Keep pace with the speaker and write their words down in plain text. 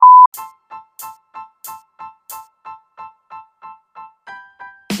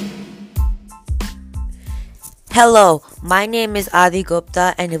Hello, my name is Adi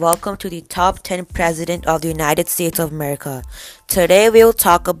Gupta and welcome to the top 10 President of the United States of America. Today we will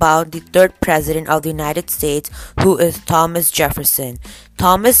talk about the third President of the United States, who is Thomas Jefferson.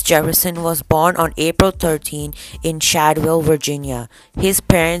 Thomas Jefferson was born on April 13 in Shadwell, Virginia. His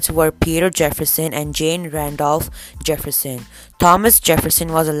parents were Peter Jefferson and Jane Randolph Jefferson. Thomas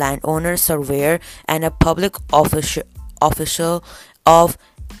Jefferson was a landowner, surveyor, and a public official of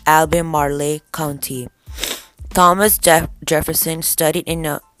Albemarle County. Thomas Jefferson studied in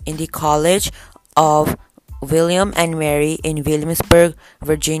the College of William and Mary in Williamsburg,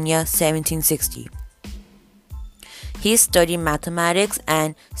 Virginia, 1760. He studied mathematics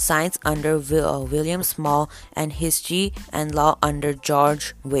and science under William Small and history and law under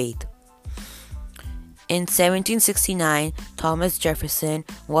George Wade. In 1769, Thomas Jefferson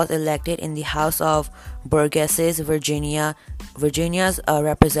was elected in the House of Burgesses, Virginia's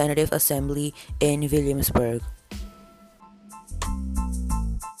representative assembly in Williamsburg.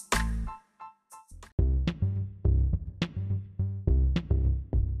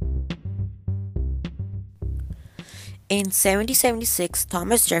 In 1776,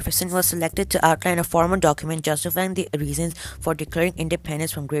 Thomas Jefferson was selected to outline a formal document justifying the reasons for declaring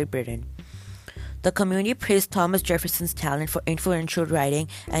independence from Great Britain. The community praised Thomas Jefferson's talent for influential writing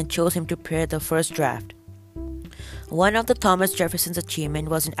and chose him to prepare the first draft. One of Thomas Jefferson's achievements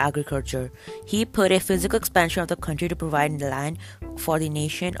was in agriculture. He put a physical expansion of the country to provide land for the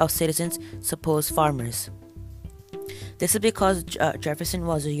nation of citizens, supposed farmers. This is because Jefferson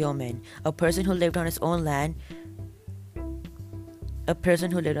was a yeoman, a person who lived on his own land.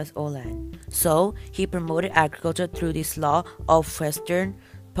 So, he promoted agriculture through this law of Western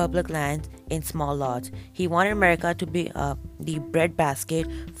public lands in small lots. He wanted America to be the breadbasket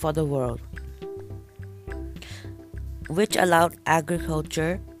for the world, which allowed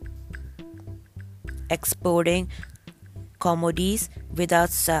agriculture exporting commodities without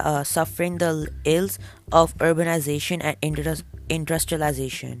suffering the ills of urbanization and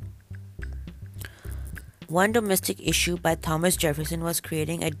industrialization. One domestic issue by Thomas Jefferson was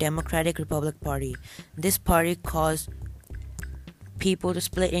creating a Democratic Republic Party. This party caused people to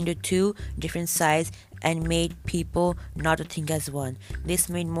split into two different sides and made people not to think as one. This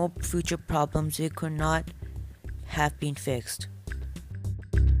made more future problems which could not have been fixed.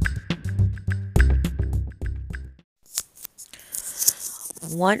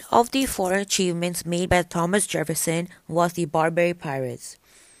 One of the foreign achievements made by Thomas Jefferson was the Barbary Pirates.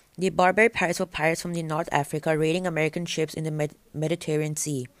 The Barbary Pirates were pirates from North Africa raiding American ships in the Mediterranean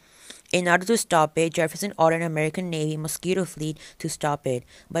Sea. In order to stop it, Jefferson ordered an American Navy mosquito fleet to stop it,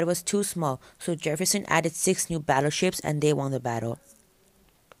 but it was too small, so Jefferson added 6 new battleships and they won the battle.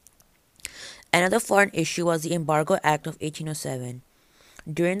 Another foreign issue was the Embargo Act of 1807.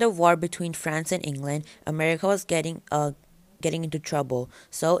 During the war between France and England, America was getting into trouble.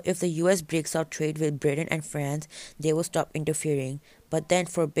 So if the US breaks out trade with Britain and France, they will stop interfering, but then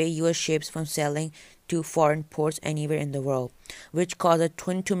forbade US ships from sailing to foreign ports anywhere in the world, which caused a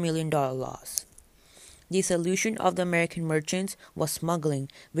 $22 million loss. The solution of the American merchants was smuggling,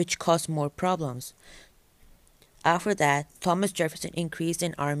 which caused more problems. After that, Thomas Jefferson increased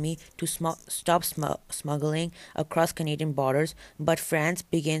an army to stop smuggling across Canadian borders, but France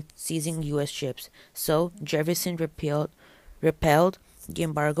began seizing US ships. So Jefferson repelled the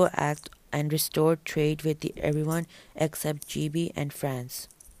Embargo Act and restored trade with everyone except GB and France.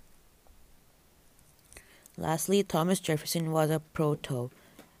 Lastly, Thomas Jefferson was an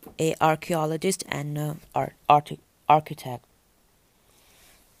archaeologist and an architect.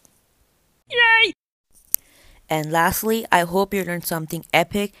 Yay! And lastly, I hope you learned something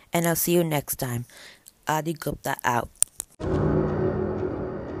epic, and I'll see you next time. Adi Gupta out.